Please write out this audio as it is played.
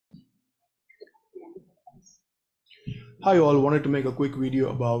Hi all, wanted to make a quick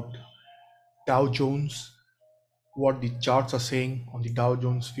video about Dow Jones, what the charts are saying on the Dow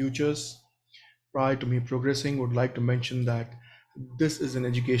Jones futures. Prior to me progressing, would like to mention that this is an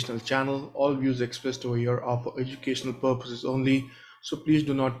educational channel. All views expressed over here are for educational purposes only. So please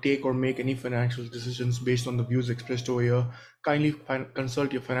do not take or make any financial decisions based on the views expressed over here. Kindly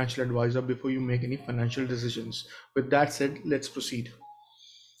consult your financial advisor before you make any financial decisions. With that said, let's proceed.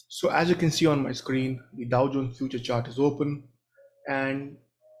 So as you can see on my screen, the Dow Jones future chart is open, and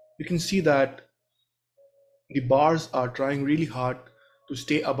you can see that the bars are trying really hard to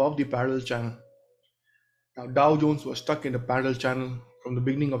stay above the parallel channel. Now, Dow Jones was stuck in the parallel channel from the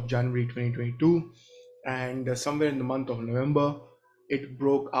beginning of January 2022, and somewhere in the month of November, it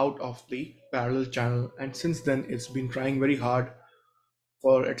broke out of the parallel channel. And since then, it's been trying very hard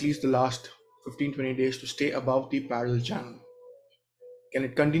for at least the last 15-20 days to stay above the parallel channel. Can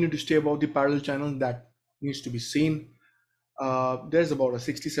it continue to stay above the parallel channel? That needs to be seen. There's about a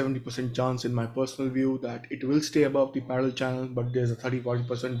 60-70% chance in my personal view that it will stay above the parallel channel, but there's a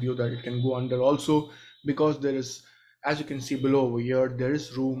 30-40% view that it can go under also, because there is, as you can see below over here, there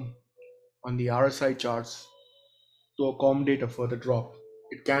is room on the RSI charts to accommodate a further drop.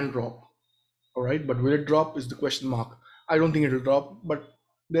 It can drop, all right, but will it drop is the question mark. I don't think it will drop, but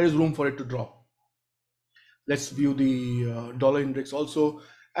there is room for it to drop. Let's view the dollar index also.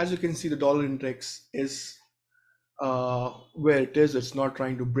 As you can see, the dollar index is where it is. It's not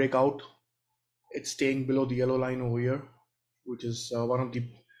trying to break out. It's staying below the yellow line over here, which is one of the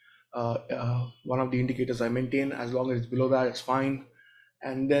indicators I maintain. As long as it's below that, it's fine.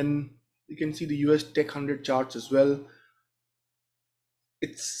 And then you can see the US Tech 100 charts as well.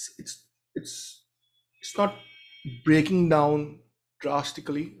 It's not breaking down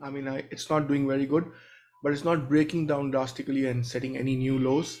drastically. I mean, it's not doing very good, but it's not breaking down drastically and setting any new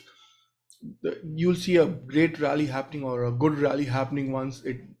lows. You'll see a great rally happening, or a good rally happening, once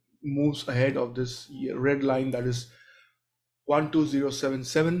it moves ahead of this red line, that is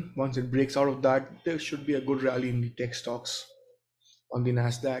 12077. Once it breaks out of that, there should be a good rally in the tech stocks on the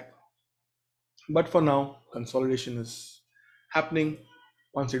Nasdaq. But for now, consolidation is happening.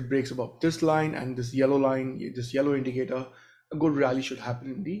 Once it breaks above this line and this yellow line, this yellow indicator, a good rally should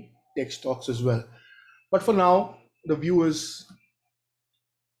happen in the tech stocks as well. But for now, the view is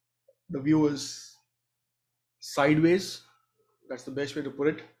sideways. That's the best way to put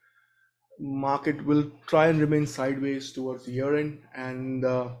it. Market will try and remain sideways towards the year end, and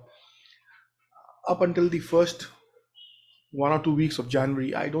up until the first 1 or 2 weeks of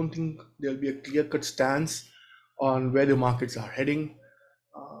January, I don't think there'll be a clear cut stance on where the markets are heading,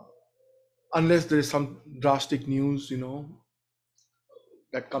 uh, unless there is some drastic news,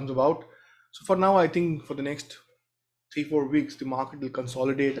 that comes about. So for now, I think for the next 3-4 weeks, the market will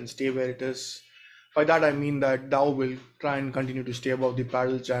consolidate and stay where it is. By that, I mean that Dow will try and continue to stay above the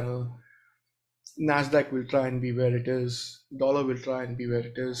parallel channel. Nasdaq will try and be where it is. Dollar will try and be where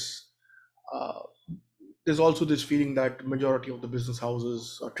it is. Uh, there's also this feeling that majority of the business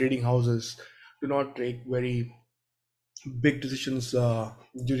houses or trading houses do not take very big decisions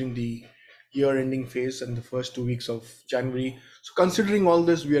during the year ending phase and the first 2 weeks of January. So considering all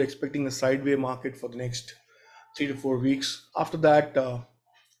this, we are expecting a sideway market for the next 3 to 4 weeks. After that,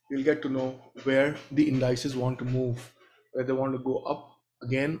 we'll get to know where the indices want to move, whether they want to go up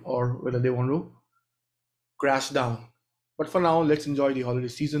again or whether they want to crash down. But for now, let's enjoy the holiday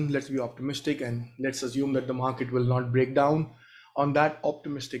season. Let's be optimistic and let's assume that the market will not break down. On that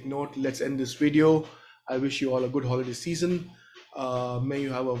optimistic note, let's end this video. I wish you all a good holiday season. May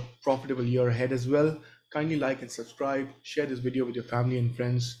you have a profitable year ahead as well. Kindly like and subscribe. Share this video with your family and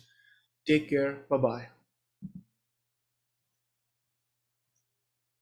friends. Take care. Bye bye.